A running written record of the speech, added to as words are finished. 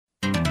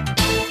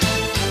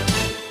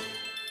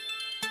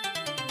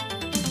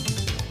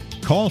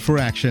Call for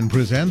Action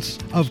presents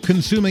Of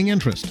Consuming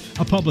Interest,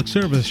 a public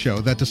service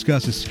show that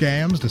discusses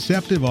scams,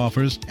 deceptive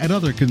offers, and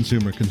other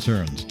consumer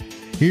concerns.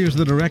 Here's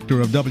the director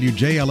of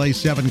WJLA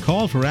 7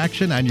 Call for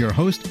Action and your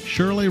host,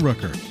 Shirley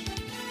Rooker.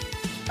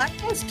 My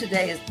guest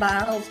today is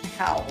Miles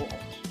Powell.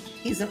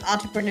 He's an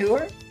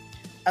entrepreneur,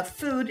 a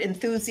food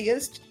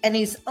enthusiast, and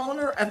he's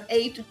owner of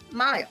 8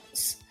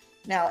 Miles.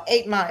 Now,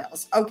 8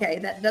 Miles. Okay,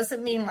 that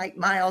doesn't mean like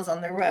miles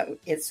on the road.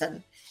 It's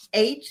an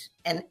 8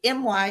 and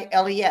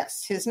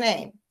M-Y-L-E-S, his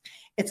name.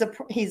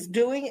 He's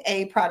doing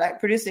a product,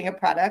 producing a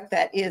product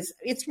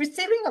it's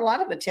receiving a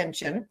lot of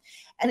attention,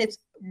 and it's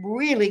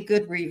really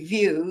good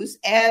reviews.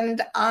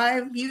 And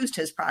I've used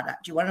his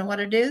product. You want to know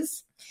what it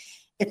is?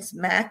 It's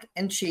mac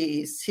and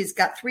cheese. He's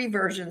got 3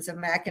 versions of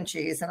mac and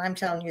cheese, and I'm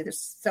telling you, they're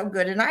so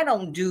good. And I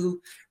don't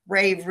do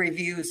rave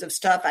reviews of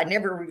stuff. I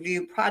never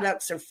review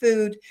products or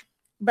food.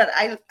 But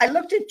I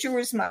looked at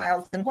yours,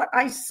 Miles, and what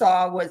I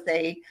saw was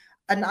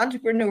an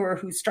entrepreneur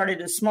who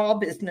started a small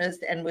business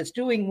and was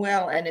doing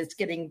well and is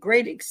getting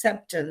great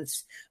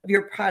acceptance of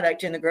your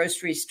product in the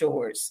grocery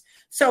stores.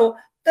 So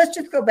let's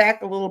just go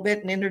back a little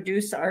bit and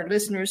introduce our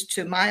listeners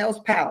to Miles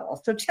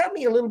Powell. So tell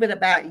me a little bit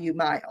about you,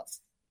 Miles.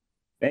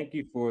 Thank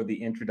you for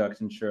the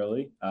introduction,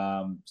 Shirley.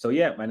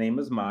 My name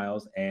is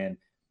Miles, and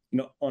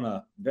on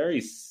a very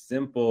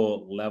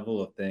simple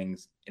level of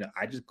things,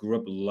 I just grew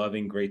up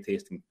loving great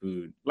tasting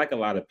food, like a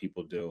lot of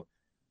people do.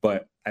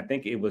 But I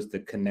think it was the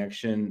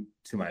connection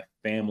to my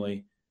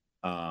family,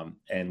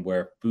 and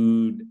where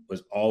food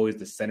was always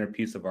the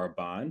centerpiece of our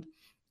bond.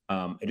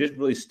 It just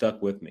really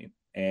stuck with me.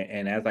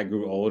 And as I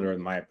grew older,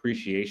 my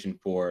appreciation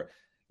for,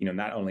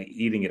 not only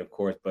eating it, of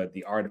course, but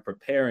the art of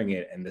preparing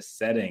it and the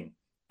setting,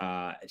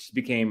 it just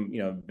became,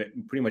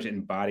 pretty much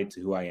embodied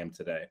to who I am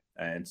today.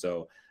 And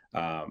so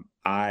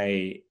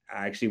I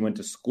actually went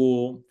to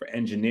school for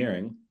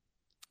engineering,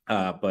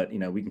 but,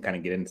 we can kind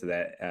of get into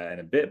that in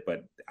a bit.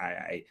 But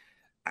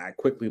I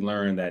quickly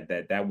learned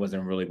that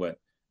wasn't really what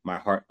my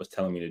heart was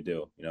telling me to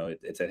do.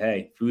 It said,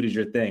 hey, food is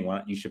your thing. Why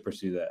don't you should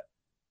pursue that?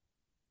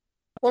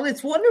 Well,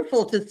 it's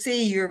wonderful to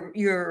see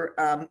your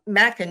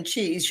mac and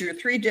cheese, your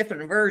 3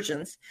 different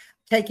versions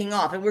taking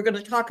off. And we're going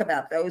to talk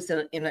about those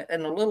in a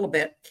little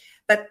bit.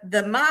 But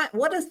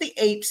what does the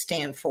 8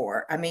 stand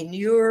for? I mean,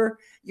 your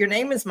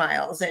name is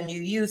Miles, and you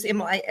use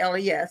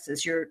M-I-L-E-S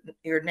as your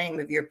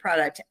name of your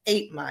product,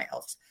 8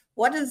 Miles.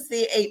 What does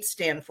the 8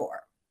 stand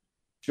for?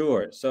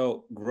 Sure.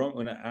 So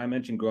when I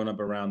mentioned growing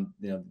up around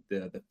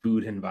the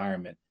food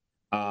environment,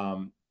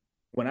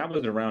 when I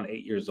was around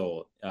 8 years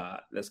old,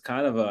 that's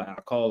kind of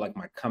I call it like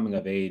my coming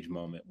of age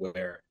moment,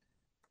 where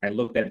I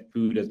looked at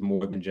food as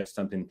more than just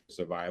something for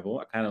survival.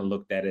 I kind of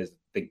looked at it as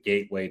the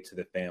gateway to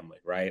the family,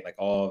 right?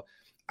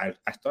 I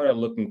started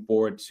looking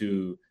forward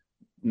to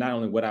not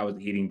only what I was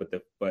eating,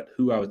 but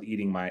who I was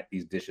eating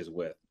these dishes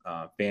with,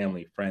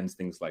 family, friends,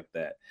 things like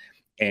that.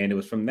 And it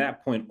was from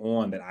that point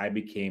on that I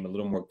became a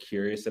little more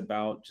curious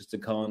about just the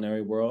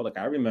culinary world. Like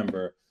I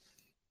remember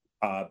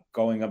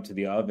going up to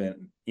the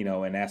oven,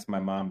 and asking my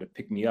mom to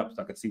pick me up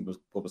so I could see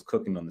what was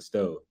cooking on the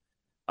stove.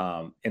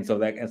 And so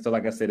like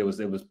I said, it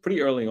was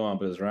pretty early on,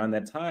 but it was around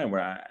that time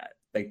where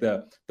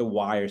the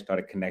wires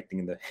started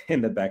connecting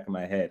in the back of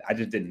my head. I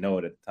just didn't know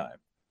it at the time.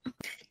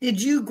 Did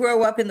you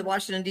grow up in the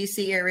Washington,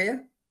 D.C.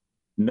 area?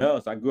 No,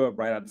 so I grew up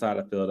right outside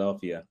of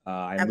Philadelphia.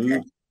 I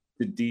moved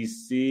to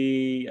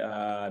D.C.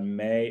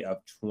 May of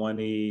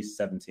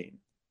 2017.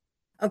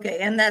 Okay,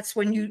 and that's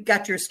when you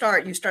got your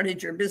start. You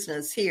started your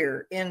business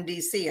here in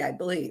D.C., I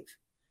believe.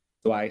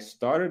 So I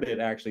started it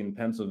actually in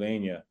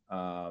Pennsylvania,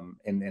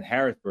 in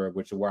Harrisburg,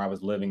 which is where I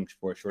was living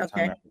for a short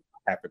time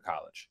after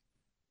college.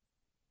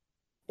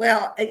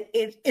 Well,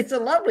 it's a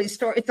lovely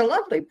story. It's a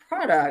lovely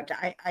product.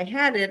 I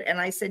had it and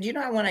I said,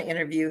 I want to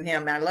interview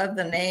him. I love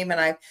the name,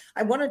 and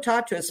I want to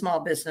talk to a small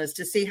business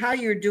to see how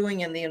you're doing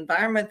in the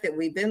environment that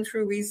we've been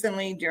through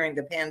recently during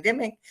the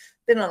pandemic.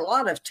 Been a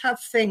lot of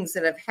tough things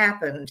that have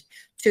happened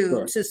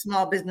to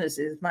small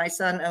businesses. My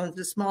son owns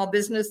a small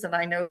business, and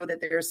I know that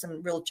there are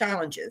some real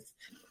challenges.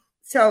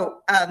 So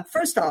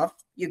first off,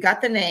 you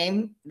got the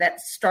name that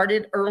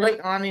started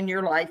early on in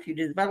your life. You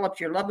developed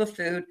your love of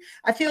food.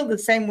 I feel the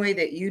same way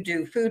that you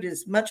do. Food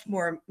is has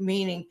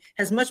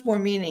much more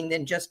meaning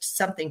than just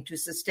something to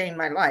sustain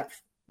my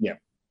life. Yeah,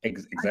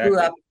 exactly.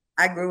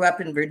 I grew up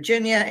in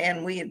Virginia,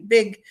 and we had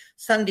big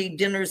Sunday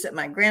dinners at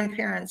my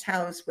grandparents'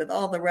 house with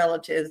all the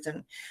relatives,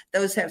 and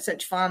those have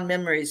such fond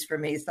memories for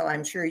me. So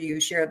I'm sure you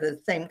share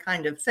the same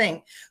kind of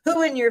thing.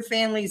 Who in your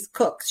families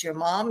cooks? Your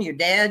mom, your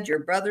dad, your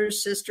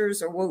brothers,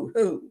 sisters, or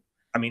who?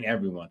 I mean,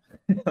 everyone.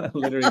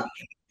 Literally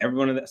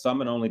everyone. So I'm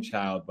an only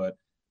child, but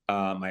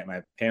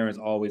my parents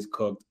always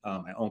cooked.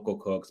 My uncle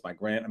cooks.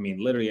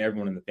 Literally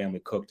everyone in the family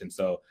cooked. And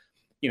so,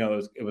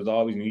 it was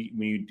always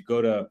when you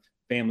go to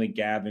family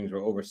gatherings or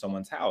over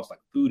someone's house,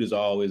 like food is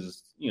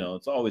always,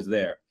 it's always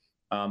there.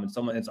 And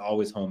it's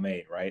always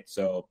homemade, right?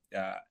 So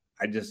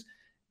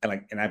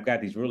I've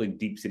got these really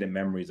deep-seated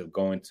memories of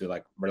going to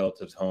like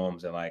relatives'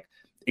 homes and like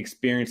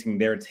experiencing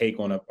their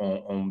take on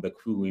the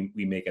food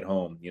we make at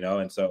home,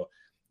 And so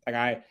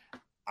like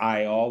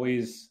I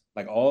always,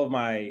 like all of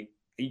my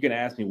you can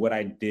ask me what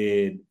I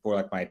did for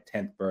like my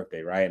 10th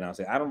birthday, right? And I'll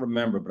say, I don't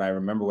remember, but I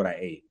remember what I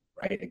ate,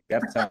 right? Like,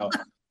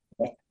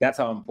 that's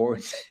how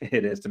important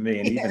it is to me.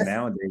 And even Yes.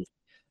 nowadays,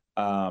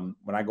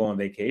 when I go on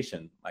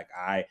vacation, like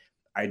I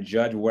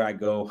judge where I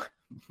go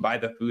by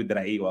the food that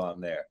I eat while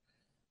I'm there.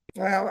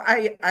 Well,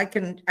 I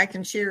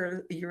can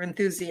share your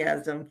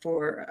enthusiasm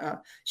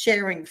for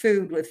sharing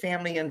food with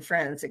family and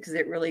friends because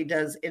it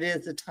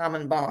is a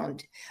common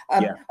bond.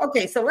 Yeah.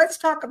 Okay, so let's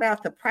talk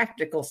about the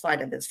practical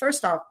side of this.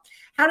 First off,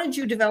 how did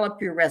you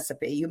develop your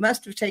recipe? You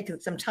must have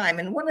taken some time.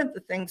 And one of the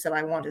things that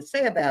I want to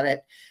say about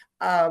it,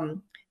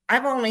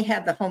 I've only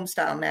had the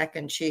homestyle mac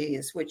and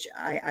cheese, which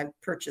I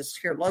purchased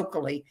here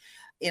locally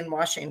in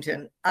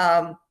Washington.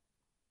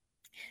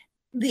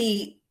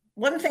 The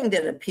one thing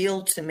that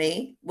appealed to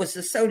me was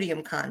the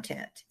sodium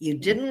content. You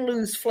didn't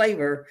lose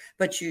flavor,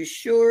 but you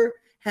sure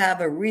have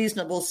a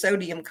reasonable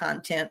sodium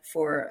content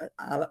for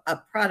a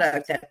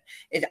product that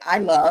I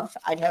love.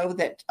 I know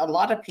that a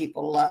lot of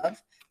people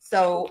love.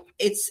 So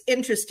it's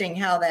interesting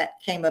how that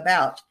came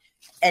about.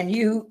 And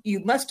you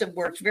must have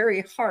worked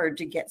very hard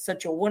to get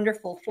such a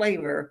wonderful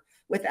flavor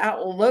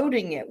without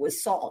loading it with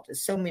salt,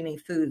 as so many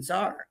foods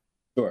are.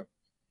 Sure.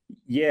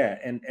 Yeah.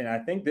 And I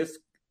think this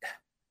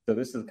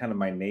is kind of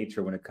my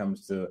nature when it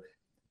comes to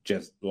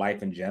just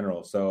life in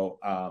general. So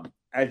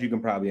as you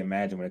can probably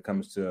imagine, when it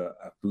comes to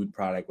a food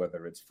product,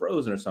 whether it's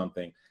frozen or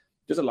something,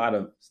 there's a lot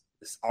of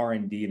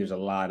R&D. There's a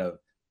lot of,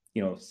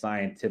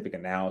 scientific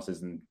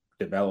analysis and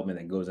development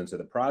that goes into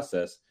the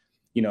process.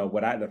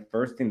 The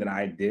first thing that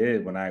I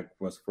did when I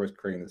was first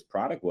creating this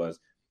product was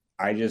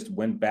I just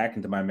went back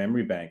into my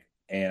memory bank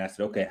and I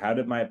said, okay, how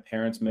did my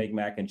parents make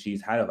mac and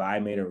cheese? How have I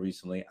made it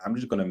recently? I'm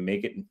just going to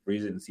make it and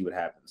freeze it and see what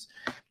happens.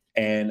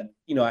 And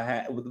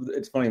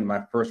it's funny.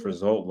 My first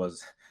result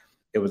was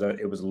it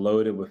was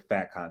loaded with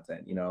fat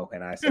content,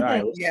 and I said, all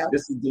right, Yeah.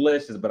 this is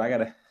delicious, but I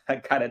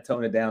gotta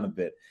tone it down a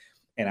bit.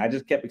 And I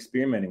just kept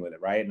experimenting with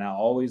it, right? And I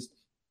always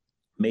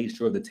made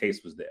sure the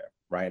taste was there,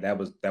 right? That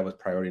was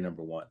priority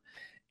number one.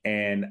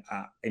 And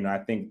I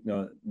think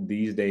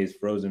these days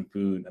frozen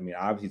food, I mean,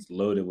 obviously it's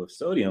loaded with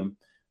sodium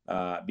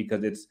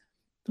because it's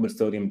what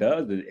sodium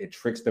does. It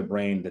tricks the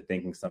brain into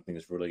thinking something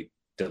is really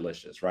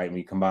delicious, right? When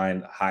you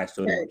combine high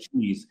sodium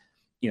cheese,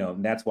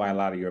 that's why a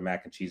lot of your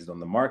mac and cheese is on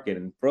the market.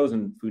 And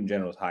frozen food in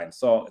general is high in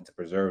salt. It's a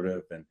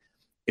preservative, and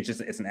it's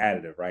an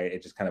additive, right?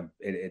 It just kind of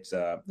it's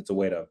a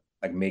way to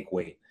like make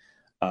weight.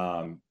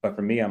 But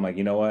for me, I'm like,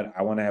 you know what?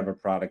 I want to have a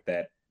product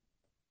that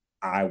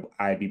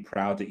I'd be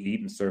proud to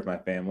eat and serve my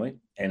family,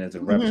 and it's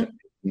a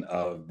representation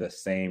of the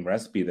same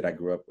recipe that I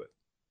grew up with.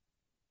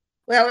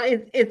 Well,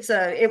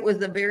 it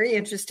was a very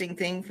interesting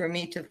thing for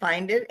me to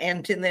find it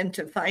and then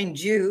to find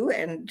you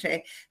and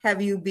to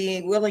have you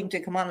be willing to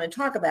come on and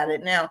talk about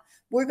it. Now,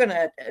 we're going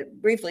to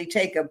briefly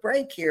take a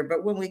break here,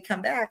 but when we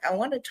come back, I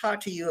want to talk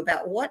to you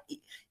about what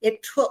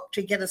it took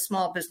to get a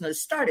small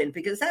business started,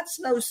 because that's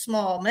no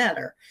small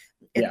matter.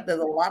 Yeah. There's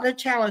a lot of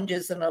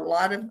challenges and a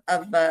lot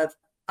of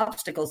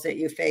obstacles that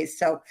you face.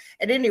 So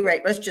at any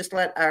rate, let's just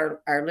let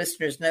our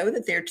listeners know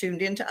that they're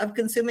tuned into Of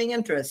Consuming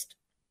Interest.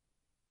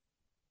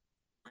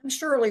 I'm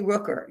Shirley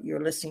Rooker.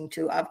 You're listening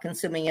to Of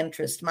Consuming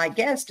Interest. My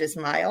guest is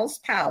Miles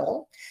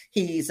Powell.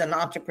 He's an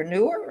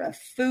entrepreneur, a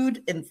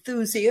food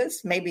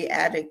enthusiast, maybe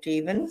addict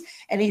even,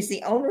 and he's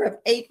the owner of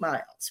 8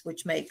 Miles,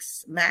 which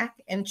makes mac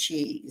and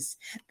cheese.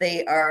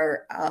 They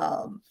are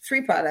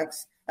 3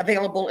 products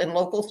available in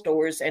local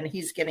stores, and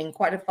he's getting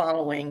quite a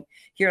following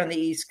here on the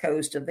East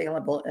Coast,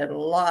 available at a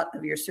lot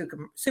of your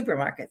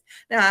supermarkets.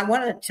 Now, I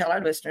want to tell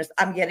our listeners,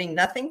 I'm getting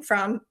nothing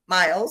from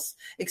Miles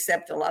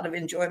except a lot of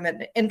enjoyment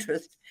and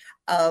interest.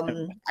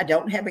 I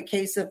don't have a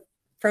case of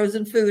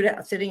frozen food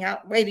sitting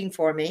out waiting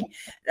for me.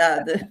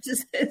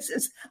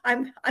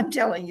 I'm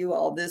telling you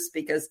all this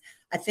because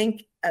I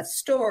think a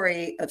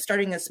story of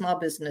starting a small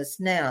business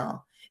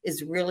now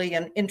is really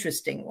an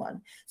interesting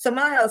one. So,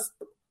 Miles,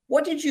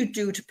 what did you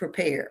do to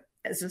prepare?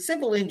 As a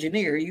civil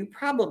engineer, you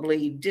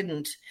probably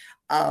didn't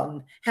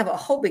have a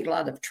whole big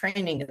lot of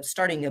training of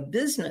starting a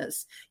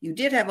business. You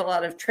did have a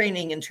lot of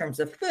training in terms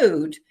of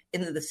food,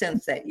 in the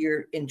sense that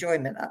your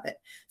enjoyment of it.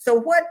 So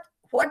what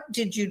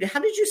did you do?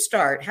 How did you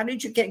start? How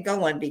did you get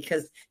going?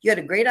 Because you had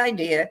a great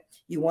idea.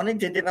 You wanted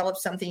to develop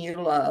something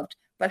you loved,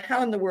 but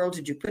how in the world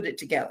did you put it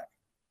together?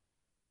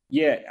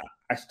 Yeah,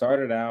 I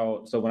started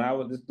out. So when I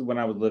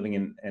was living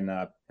in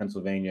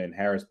Pennsylvania, in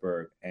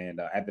Harrisburg, and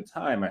at the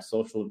time my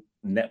social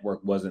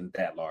network wasn't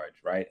that large,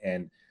 right?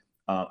 And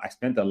I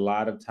spent a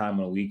lot of time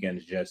on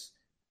weekends just,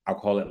 I'll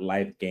call it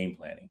life game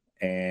planning.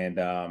 And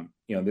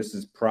this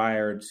is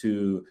prior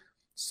to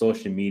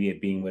social media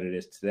being what it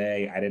is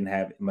today. I didn't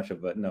have much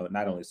of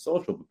not only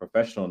social but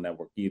professional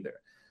network either.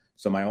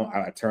 So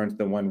I turned to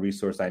the one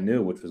resource I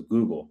knew, which was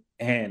Google,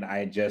 and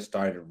I just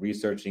started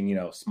researching,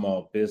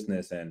 small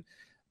business, and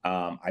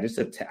I just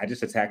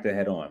attacked it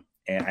head on,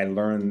 and I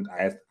learned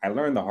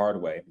the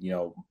hard way.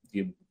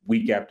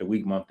 Week after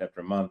week, month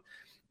after month.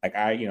 Like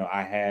I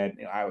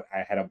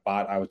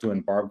was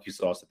doing barbecue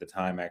sauce at the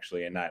time,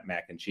 actually, and not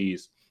mac and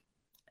cheese.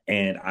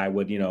 And I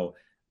would,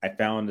 I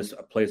found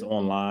a place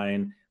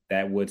online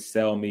that would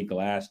sell me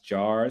glass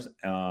jars.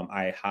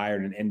 I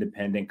hired an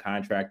independent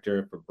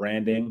contractor for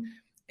branding,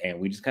 and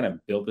we just kind of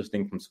built this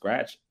thing from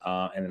scratch.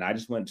 And then I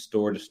just went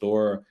store to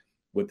store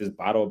with this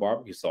bottle of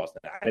barbecue sauce.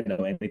 I didn't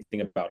know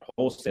anything about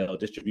wholesale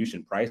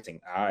distribution pricing.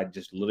 I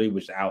just literally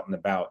was out and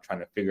about trying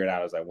to figure it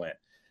out as I went.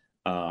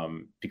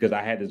 Because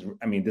I had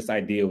this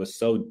idea was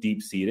so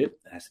deep seated.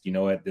 I said, you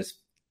know what,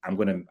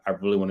 I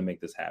really want to make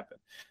this happen.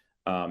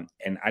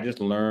 And I just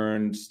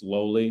learned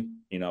slowly.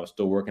 I was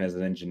still working as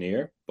an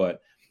engineer,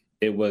 but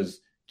it was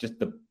just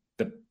the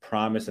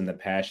promise and the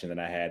passion that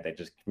I had that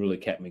just really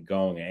kept me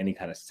going. And any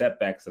kind of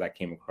setbacks that I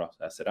came across,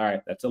 I said, all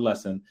right, that's a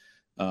lesson.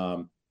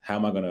 How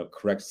am I going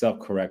to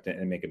self-correct it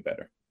and make it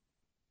better?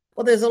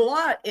 Well, there's a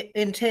lot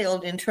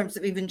entailed in terms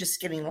of even just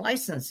getting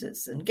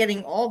licenses and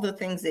getting all the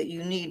things that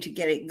you need to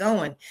get it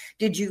going.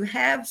 Did you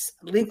have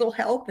legal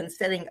help in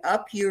setting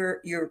up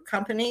your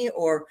company,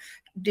 or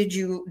did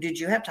you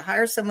have to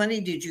hire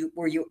somebody?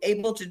 Were you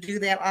able to do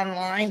that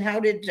online?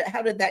 How did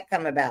that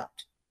come about?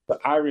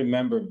 I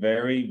remember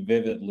very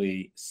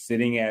vividly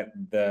sitting at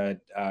the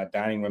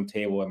dining room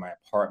table in my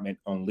apartment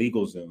on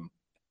LegalZoom,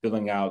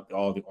 filling out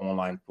all the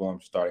online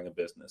forms, starting a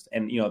business.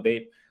 And,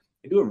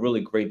 they do a really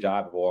great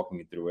job of walking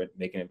you through it,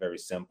 making it very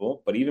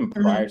simple. But even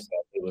prior to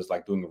that, it was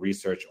like doing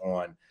research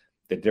on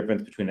the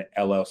difference between an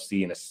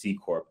LLC and a C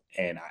Corp.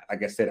 And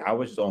like I said, I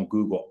was just on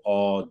Google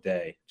all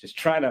day, just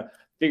trying to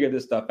figure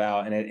this stuff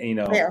out. And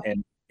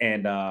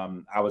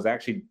I was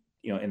actually,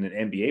 in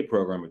an MBA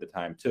program at the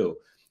time too.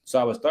 So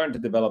I was starting to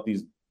develop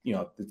these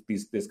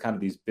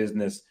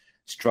business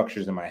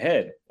structures in my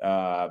head,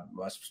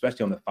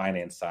 especially on the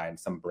finance side and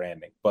some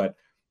branding. But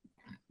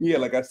yeah,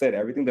 like I said,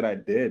 everything that I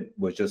did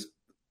was just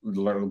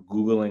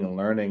Googling and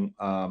learning.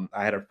 I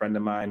had a friend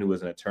of mine who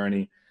was an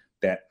attorney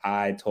that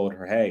I told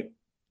her, hey,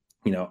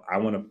 I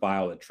want to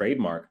file a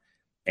trademark.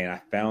 And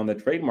I found the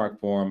trademark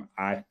form.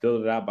 I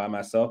filled it out by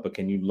myself, but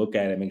can you look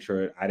at it and make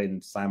sure I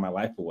didn't sign my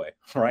life away?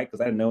 All right.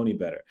 Because I didn't know any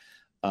better.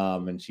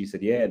 And she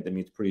said, yeah, that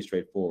means pretty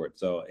straightforward.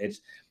 So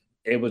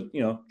it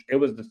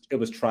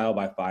was trial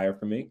by fire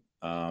for me.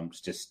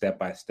 Just step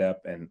by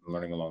step and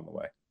learning along the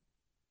way.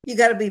 You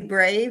got to be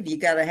brave. You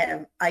got to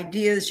have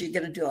ideas. You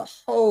got to do a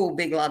whole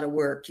big lot of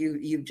work.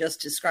 You've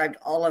just described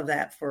all of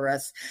that for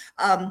us.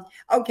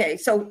 Okay,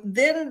 so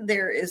then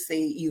there is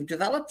you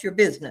developed your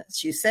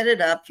business. You set it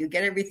up. You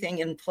get everything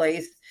in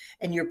place,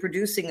 and you're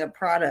producing a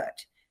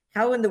product.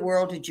 How in the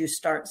world did you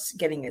start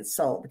getting it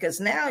sold? Because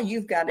now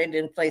you've got it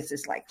in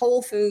places like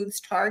Whole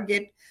Foods,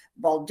 Target,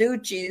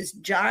 Balducci's,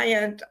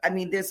 Giant. I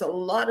mean, there's a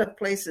lot of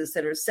places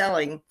that are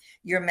selling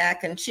your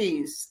mac and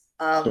cheese.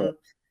 Sure.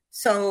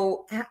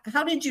 So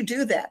how did you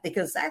do that?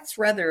 Because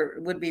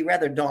would be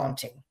rather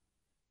daunting.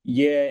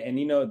 Yeah. And,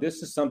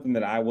 this is something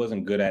that I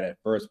wasn't good at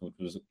first, which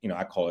was,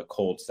 I call it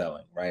cold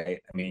selling, right?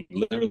 I mean,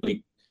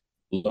 literally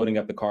loading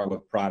up the car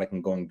with product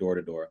and going door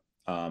to door.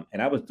 And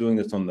I was doing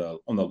this on the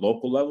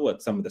local level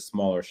at some of the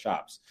smaller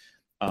shops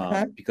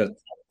because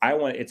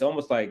it's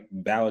almost like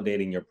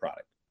validating your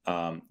product.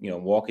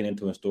 Walking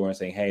into a store and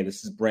saying, hey,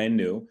 this is brand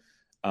new.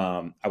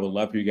 I would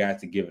love for you guys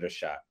to give it a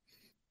shot.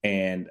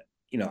 And,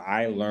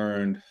 I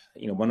learned,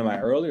 one of my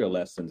earlier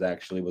lessons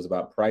actually was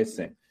about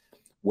pricing,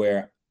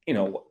 where,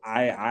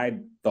 I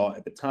thought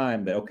at the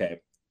time that,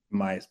 okay,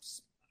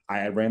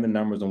 I ran the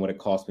numbers on what it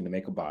cost me to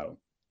make a bottle.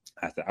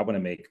 I said, I want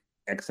to make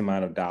X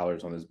amount of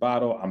dollars on this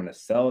bottle. I'm going to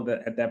sell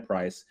it at that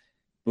price.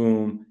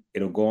 Boom.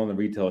 It'll go on the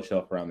retail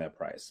shelf around that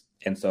price.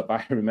 And so if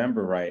I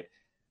remember right,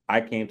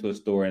 I came to a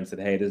store and said,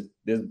 hey,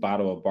 this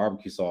bottle of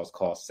barbecue sauce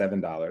costs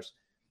 $7.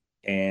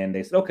 And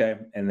they said, okay.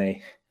 And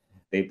they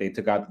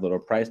took out the little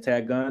price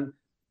tag gun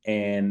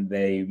and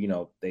they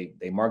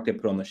marked it,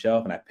 put it on the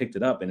shelf, and I picked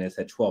it up and it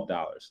said $12.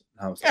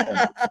 I was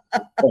like,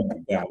 oh my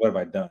God, what have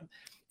I done?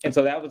 And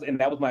so that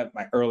was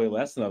my early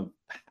lesson of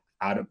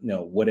how to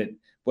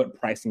what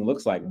pricing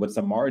looks like, what's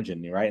a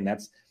margin, right? And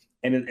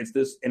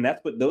those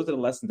are the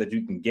lessons that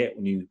you can get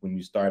when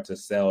you start to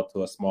sell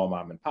to a small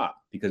mom and pop,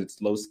 because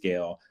it's low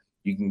scale.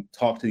 You can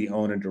talk to the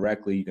owner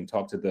directly. You can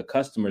talk to the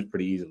customers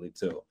pretty easily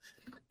too.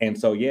 And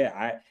so, yeah,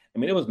 I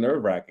mean, it was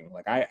nerve wracking.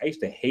 Like I used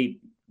to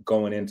hate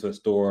going into a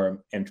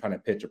store and trying to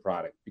pitch a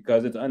product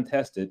because it's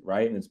untested,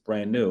 right? And it's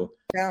brand new.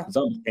 Yeah.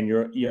 And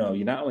you're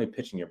not only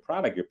pitching your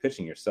product, you're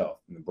pitching yourself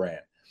and the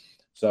brand.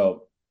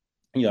 So,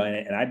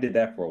 and I did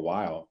that for a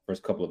while,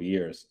 first couple of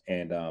years.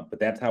 And, but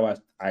that's how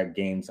I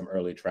gained some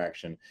early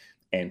traction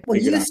and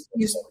figured out.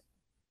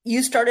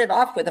 You started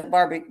off with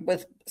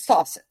with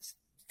sauces.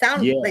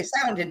 They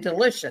sounded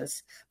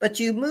delicious, but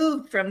you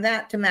moved from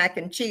that to mac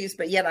and cheese.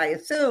 But yet I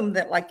assume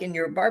that like in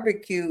your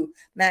barbecue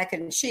mac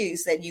and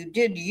cheese that you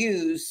did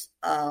use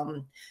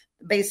the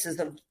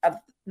basis of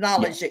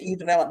knowledge that you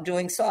developed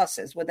doing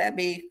sauces. Would that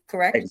be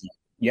correct?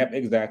 Yep,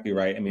 exactly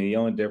right. I mean, the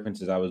only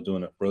difference is I was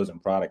doing a frozen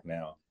product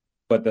now,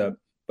 but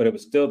it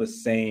was still the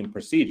same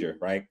procedure,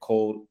 right?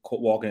 Cold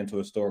walking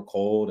into a store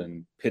cold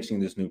and pitching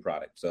this new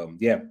product. So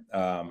yeah,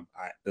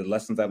 the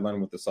lessons I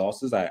learned with the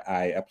sauces,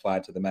 I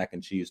applied to the mac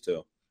and cheese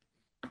too.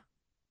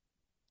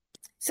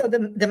 So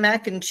the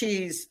mac and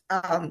cheese,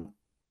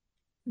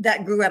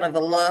 that grew out of a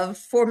love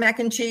for mac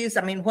and cheese?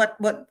 I mean, what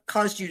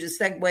caused you to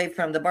segue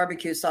from the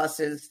barbecue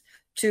sauces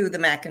to the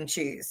mac and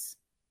cheese?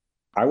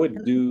 I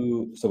would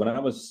do so when I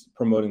was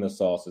promoting the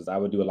sauces, I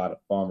would do a lot of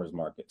farmers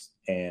markets.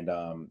 And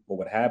what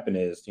would happen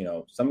is,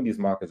 some of these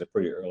markets are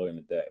pretty early in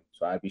the day.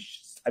 So I'd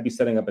be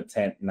setting up a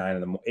tent 8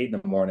 in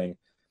the morning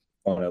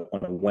on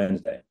a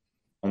Wednesday.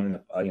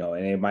 And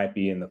it might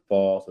be in the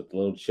fall, so it's a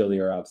little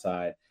chillier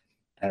outside.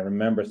 And I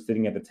remember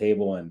sitting at the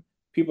table and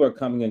people are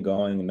coming and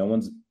going, and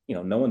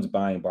no one's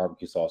buying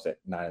barbecue sauce at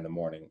 9 in the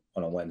morning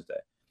on a Wednesday.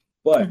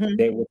 But Mhm.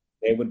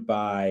 they would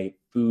buy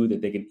food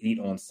that they could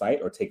eat on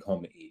site or take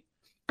home to eat.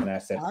 And I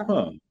said,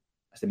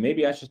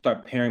 maybe I should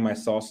start pairing my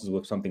sauces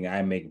with something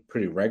I make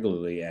pretty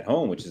regularly at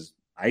home, which is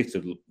I used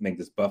to make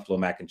this buffalo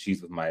mac and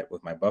cheese with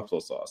my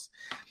buffalo sauce.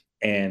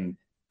 And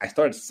I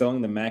started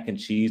selling the mac and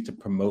cheese to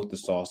promote the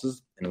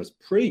sauces. And it was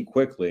pretty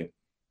quickly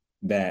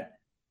that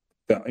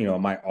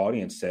my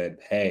audience said,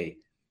 hey,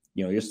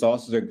 your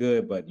sauces are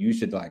good, but you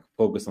should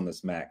focus on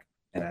this mac.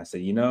 And I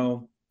said,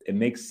 it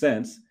makes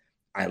sense.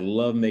 I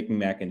love making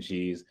mac and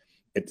cheese.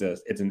 It's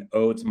an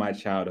ode to my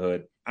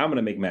childhood. I'm going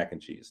to make mac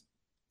and cheese.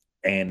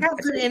 And how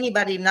could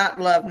anybody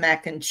not love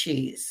mac and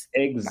cheese?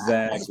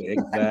 Exactly.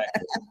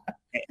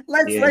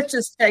 Let's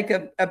just take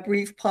a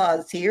brief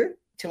pause here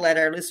to let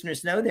our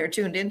listeners know they're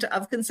tuned into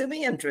Of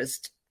Consuming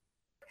Interest.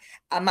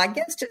 My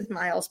guest is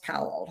Myles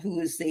Powell, who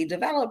is the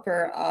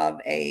developer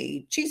of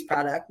a cheese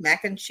product,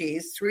 mac and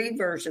cheese, 3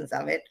 versions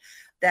of it,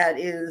 that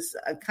is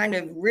kind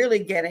of really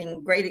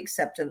getting great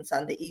acceptance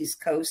on the East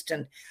Coast.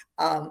 And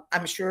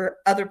I'm sure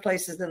other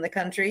places in the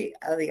country.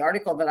 The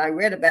article that I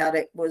read about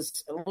it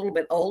was a little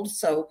bit old.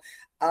 So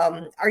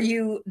are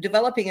you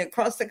developing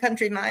across the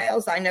country,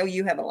 Myles? I know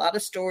you have a lot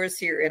of stores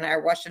here in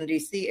our Washington,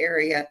 D.C.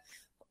 area.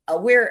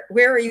 Where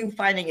are you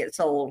finding it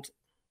sold?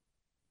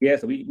 Yeah,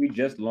 so we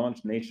just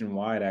launched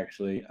nationwide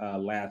actually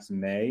last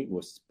May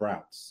with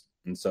Sprouts.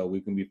 And so we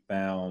can be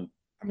found,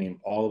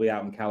 all the way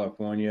out in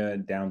California,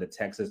 down to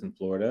Texas and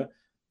Florida,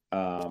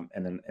 and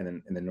then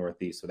in the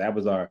Northeast. So that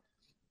was our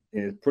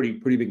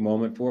pretty big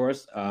moment for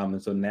us.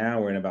 And so now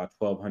we're in about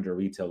 1,200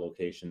 retail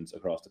locations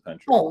across the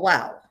country. Oh,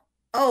 wow.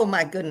 Oh,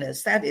 my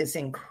goodness. That is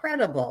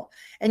incredible.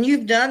 And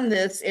you've done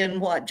this in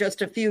what,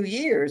 just a few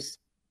years?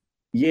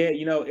 Yeah,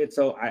 it's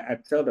so I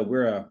tell that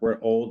we're an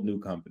old new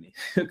company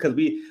because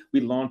we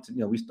launched,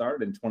 we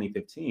started in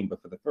 2015,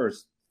 but for the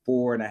first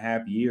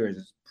 4.5 years,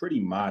 it's pretty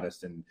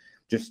modest and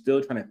just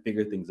still trying to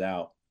figure things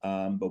out.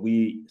 But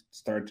we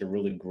started to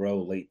really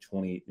grow late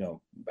 20,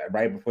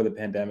 right before the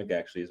pandemic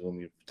actually is when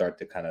we start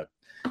to kind of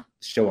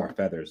show our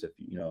feathers,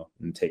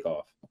 and take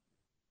off.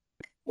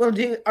 Well,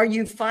 are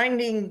you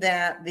finding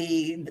that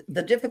the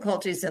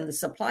difficulties in the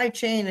supply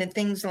chain and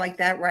things like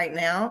that right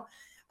now,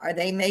 are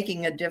they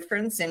making a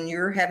difference and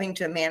you're having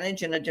to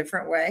manage in a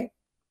different way?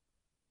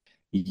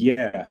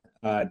 Yeah,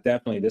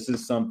 definitely. This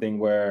is something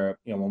where,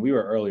 when we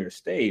were earlier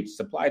stage,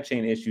 supply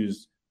chain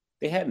issues,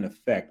 they had an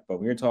effect, but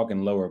we were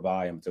talking lower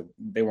volumes. So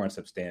they weren't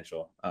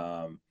substantial.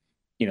 One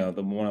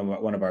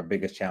of our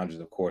biggest challenges,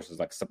 of course, is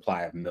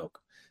supply of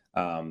milk.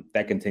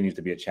 That continues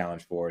to be a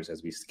challenge for us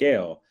as we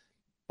scale.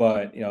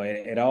 But,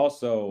 it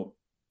also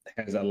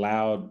has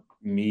allowed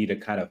me to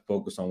kind of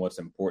focus on what's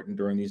important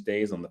during these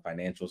days on the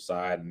financial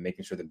side and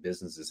making sure the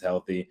business is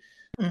healthy.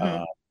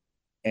 Mm-hmm.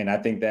 And I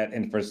think that,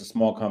 and for a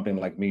small company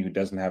like me who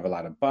doesn't have a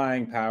lot of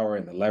buying power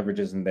and the leverage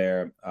isn't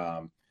there,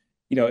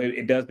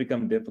 it does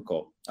become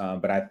difficult.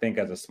 But I think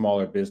as a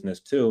smaller business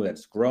too,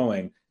 that's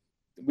growing,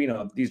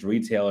 these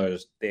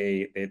retailers,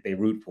 they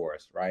root for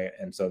us, right?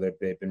 And so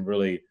they've been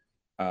really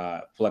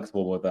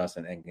flexible with us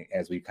and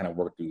as we kind of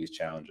work through these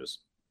challenges.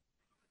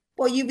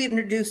 Well, you've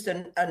introduced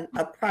a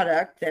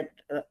product that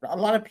a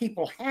lot of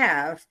people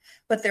have,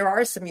 but there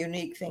are some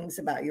unique things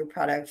about your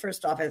product.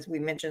 First off, as we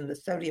mentioned, the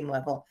sodium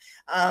level.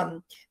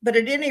 But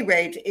at any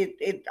rate,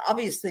 it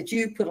obviously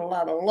you put a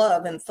lot of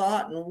love and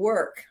thought and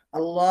work, a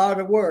lot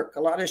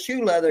of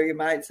shoe leather, you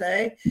might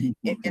say,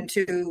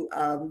 into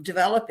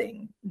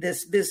developing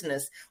this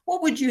business.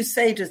 What would you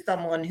say to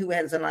someone who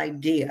has an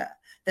idea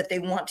that they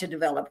want to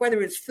develop,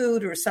 whether it's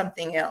food or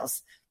something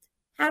else?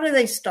 How do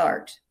they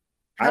start?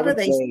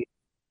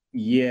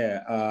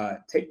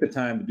 Take the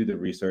time to do the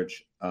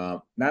research,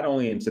 not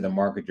only into the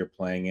market you're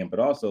playing in,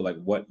 but also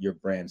what your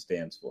brand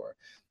stands for.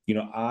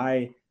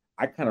 I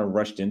kind of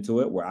rushed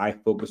into it where I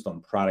focused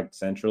on product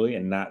centrally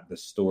and not the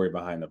story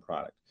behind the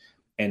product.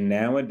 And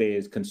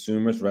nowadays,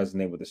 consumers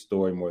resonate with the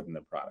story more than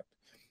the product.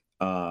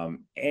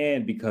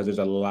 And because there's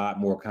a lot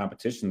more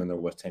competition than there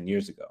was 10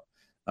 years ago.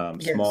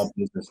 Yes. Small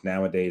business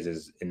nowadays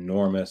is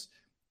enormous.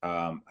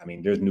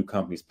 There's new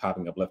companies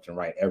popping up left and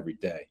right every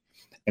day.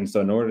 And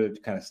so in order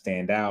to kind of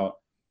stand out,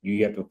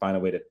 you have to find a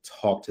way to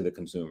talk to the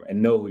consumer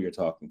and know who you're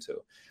talking to.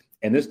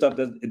 And this stuff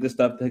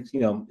takes,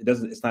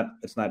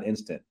 it's not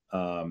instant.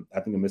 I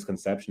think the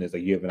misconception is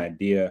that you have an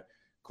idea,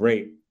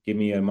 great, give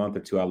me a month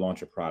or two, I'll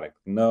launch a product.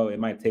 No, it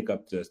might take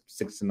up to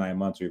 6 to 9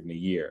 months or even a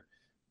year,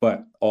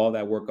 but all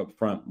that work up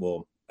front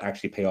will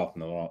actually pay off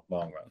in the long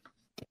run.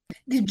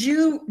 Did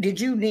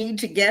you need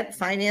to get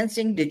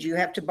financing? Did you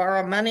have to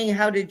borrow money?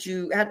 I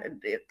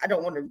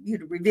don't want you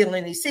to reveal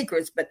any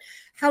secrets, but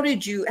how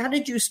did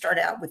you start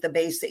out with the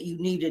base that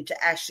you needed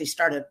to actually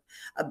start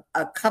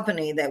a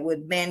company that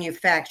would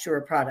manufacture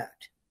a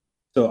product?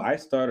 So I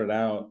started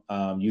out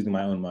using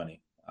my own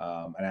money.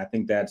 And I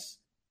think that's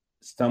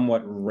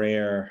somewhat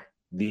rare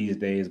these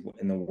days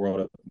in the world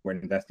of where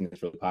investing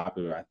is really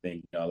popular. I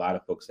think a lot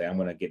of folks say, I'm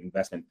going to get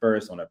investment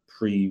first on a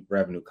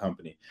pre-revenue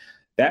company.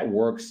 That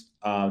works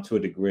to a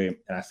degree.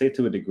 And I say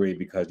to a degree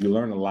because you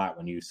learn a lot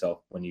when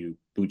you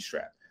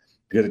bootstrap,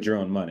 because it's your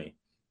own money.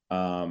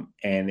 And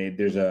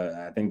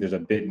I think there's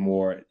a bit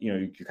more,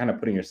 you're kind of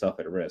putting yourself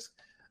at risk.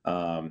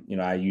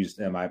 I used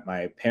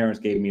my parents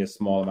gave me a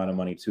small amount of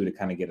money too to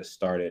kind of get us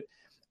started.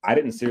 I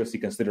didn't seriously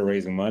consider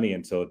raising money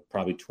until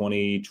probably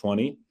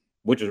 2020,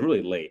 which is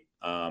really late.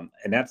 And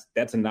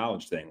that's a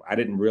knowledge thing. I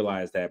didn't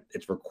realize that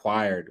it's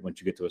required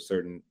once you get to a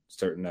certain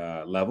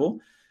level.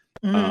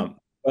 Mm-hmm.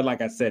 But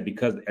like I said,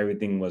 because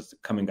everything was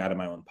coming out of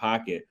my own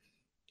pocket,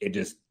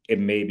 it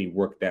made me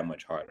work that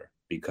much harder,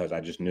 because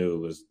I just knew it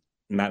was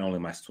not only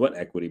my sweat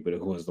equity, but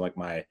it was like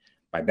my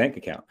bank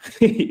account.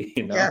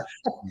 Yeah.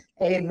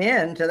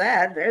 Amen to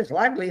that. There's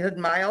livelihood,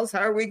 Miles. How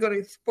are we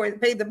going to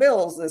pay the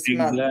bills this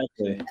month?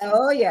 Exactly.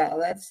 Oh yeah,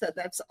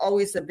 that's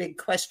always a big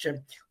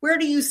question. Where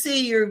do you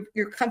see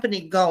your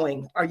company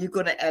going? Are you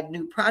going to add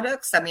new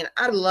products? I mean,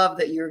 I love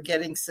that you're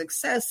getting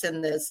success in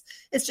this.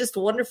 It's just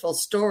a wonderful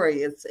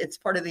story. It's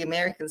part of the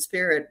American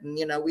spirit,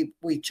 and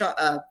we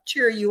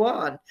cheer you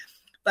on.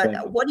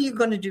 But what are you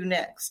going to do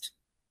next?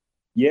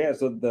 Yeah,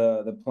 so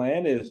the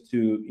plan is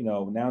to,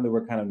 now that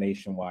we're kind of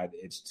nationwide,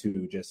 it's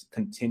to just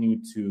continue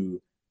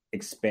to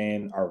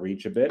expand our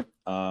reach a bit.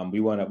 We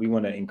want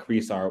to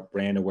increase our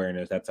brand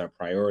awareness. That's our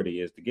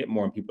priority, is to get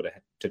more people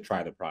to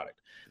try the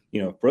product.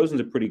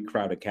 Frozen's a pretty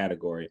crowded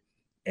category,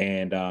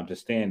 and to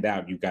stand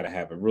out, you've got to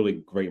have a really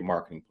great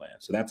marketing plan.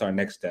 So that's our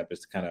next step, is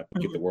to kind of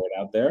get the word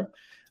out there.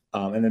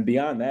 And then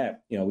beyond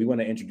that, we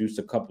want to introduce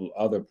a couple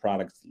other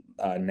products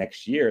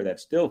next year that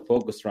still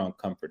focus around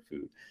comfort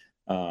food.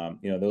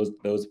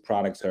 Those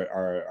products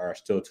are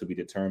still to be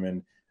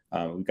determined.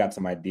 We've got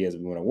some ideas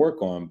we want to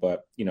work on,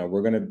 but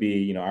we're going to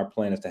be, our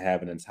plan is to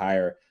have an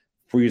entire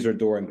freezer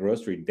door and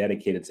grocery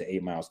dedicated to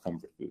 8 Miles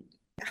comfort food.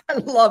 I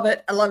love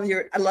it. I love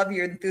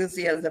your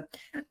enthusiasm.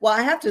 Well,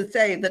 I have to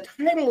say, the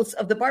titles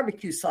of the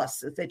barbecue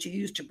sauces that you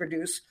used to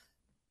produce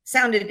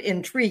sounded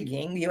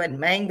intriguing. You had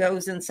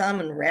mangoes in some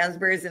and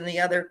raspberries in the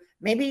other.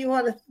 Maybe you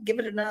want to give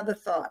it another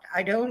thought.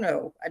 I don't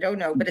know,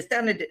 but it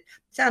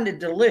sounded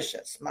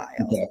delicious, Miles.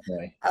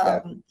 Definitely.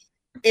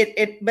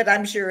 But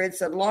I'm sure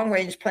it's a long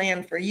range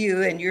plan for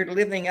you, and you're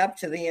living up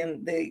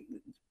to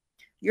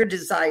your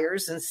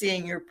desires and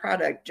seeing your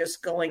product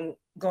just going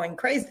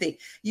crazy.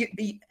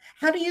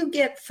 How do you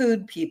get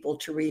food people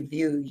to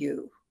review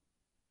you?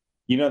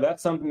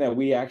 That's something that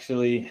we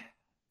actually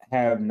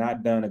have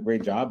not done a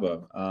great job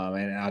of.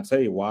 And I'll tell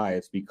you why.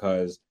 It's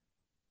because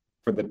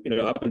for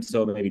up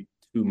until maybe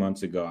 2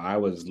 months ago, I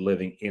was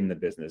living in the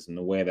business in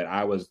the way that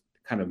I was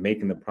kind of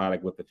making the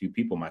product with a few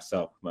people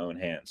myself, with my own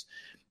hands.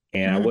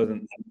 And I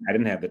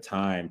didn't have the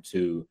time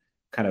to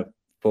kind of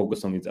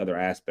focus on these other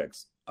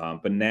aspects.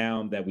 But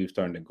now that we've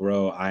started to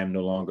grow, I am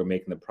no longer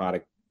making the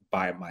product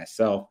by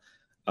myself.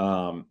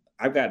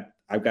 I've got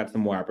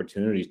some more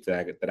opportunities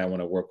that I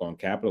want to work on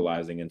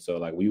capitalizing. And so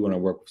we want to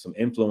work with some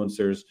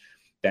influencers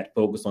that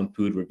focus on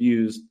food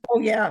reviews. Oh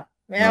yeah.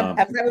 Yeah,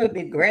 that would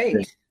be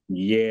great.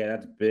 Yeah,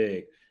 that's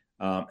big.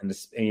 And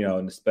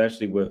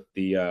especially with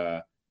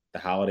the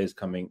holidays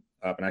coming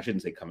up, and I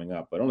shouldn't say coming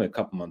up, but only a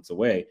couple months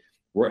away,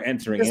 we're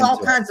entering There's all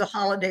kinds of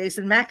holidays,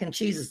 and mac and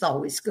cheese is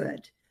always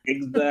good.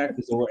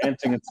 Exactly. So we're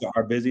entering into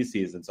our busy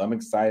season. So I'm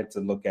excited to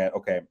look at,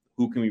 okay,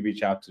 who can we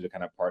reach out to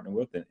kind of partner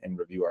with and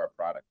review our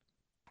product?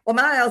 Well,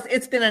 Miles,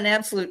 it's been an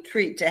absolute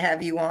treat to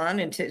have you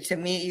on and to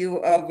meet you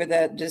over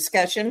the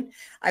discussion.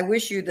 I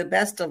wish you the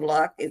best of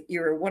luck.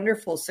 You're a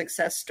wonderful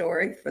success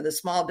story for the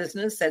small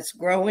business that's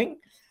growing.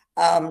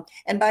 And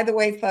by the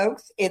way,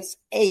 folks, it's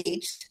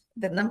 8,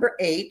 the number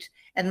 8,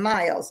 and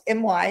Miles,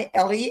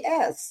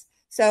 Myles.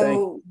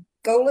 So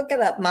go look it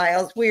up,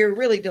 Miles. We are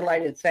really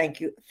delighted.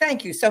 Thank you.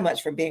 Thank you so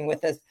much for being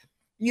with us.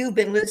 You've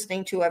been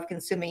listening to Of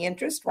Consuming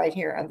Interest right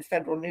here on the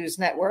Federal News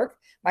Network.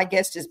 My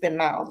guest has been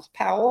Miles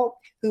Powell,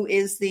 who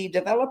is the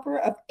developer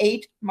of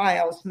 8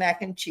 Miles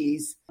Mac and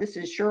Cheese. This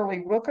is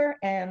Shirley Rooker,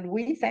 and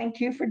we thank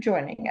you for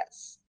joining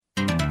us.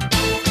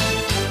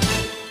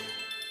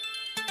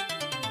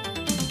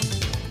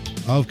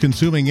 Of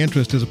Consuming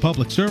Interest is a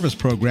public service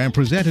program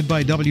presented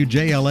by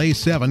WJLA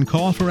 7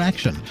 Call for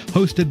Action,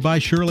 hosted by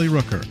Shirley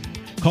Rooker.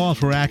 Call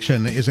for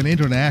Action is an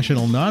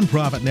international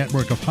nonprofit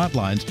network of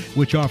hotlines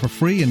which offer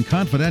free and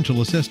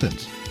confidential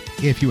assistance.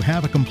 If you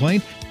have a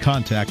complaint,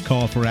 contact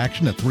Call for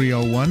Action at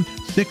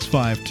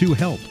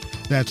 301-652-HELP.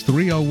 That's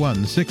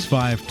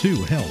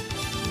 301-652-HELP.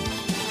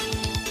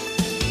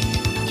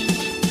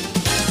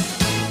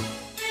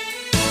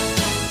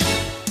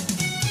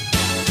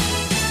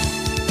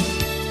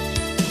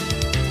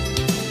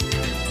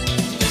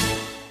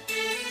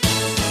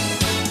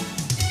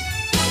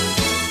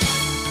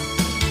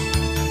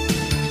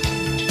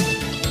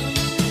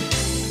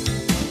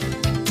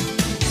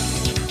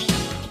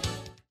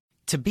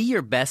 To be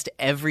your best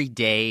every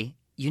day,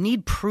 you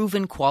need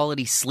proven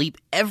quality sleep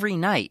every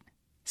night.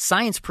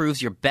 Science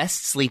proves your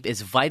best sleep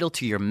is vital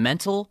to your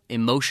mental,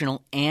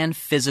 emotional, and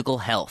physical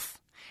health.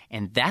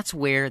 And that's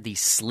where the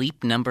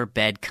Sleep Number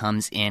bed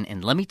comes in.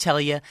 And let me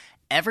tell you,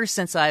 ever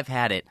since I've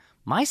had it,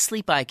 my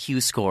sleep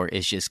IQ score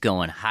is just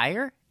going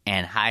higher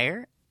and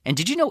higher. And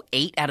did you know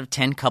 8 out of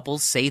 10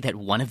 couples say that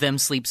one of them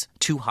sleeps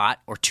too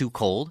hot or too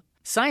cold?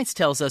 Science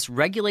tells us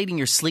regulating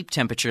your sleep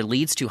temperature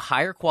leads to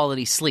higher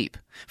quality sleep.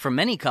 For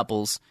many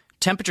couples,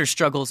 temperature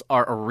struggles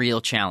are a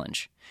real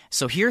challenge.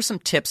 So here are some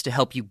tips to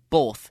help you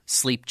both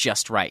sleep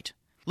just right.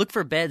 Look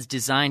for beds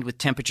designed with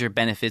temperature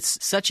benefits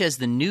such as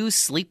the new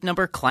Sleep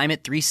Number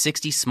Climate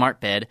 360 Smart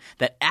Bed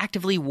that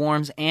actively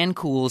warms and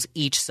cools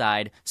each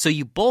side so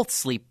you both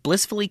sleep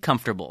blissfully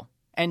comfortable.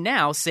 And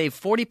now save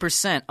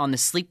 40% on the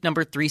Sleep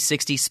Number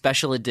 360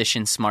 Special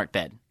Edition Smart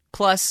Bed.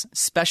 Plus,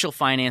 special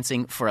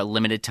financing for a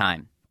limited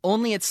time.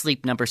 Only at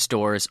Sleep Number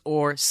stores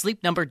or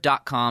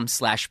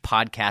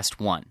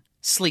sleepnumber.com/podcast1.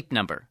 Sleep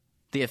Number,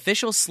 the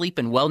official sleep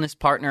and wellness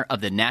partner of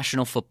the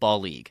National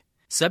Football League.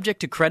 Subject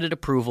to credit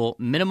approval,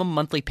 minimum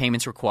monthly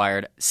payments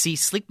required. See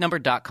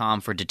sleepnumber.com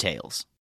for details.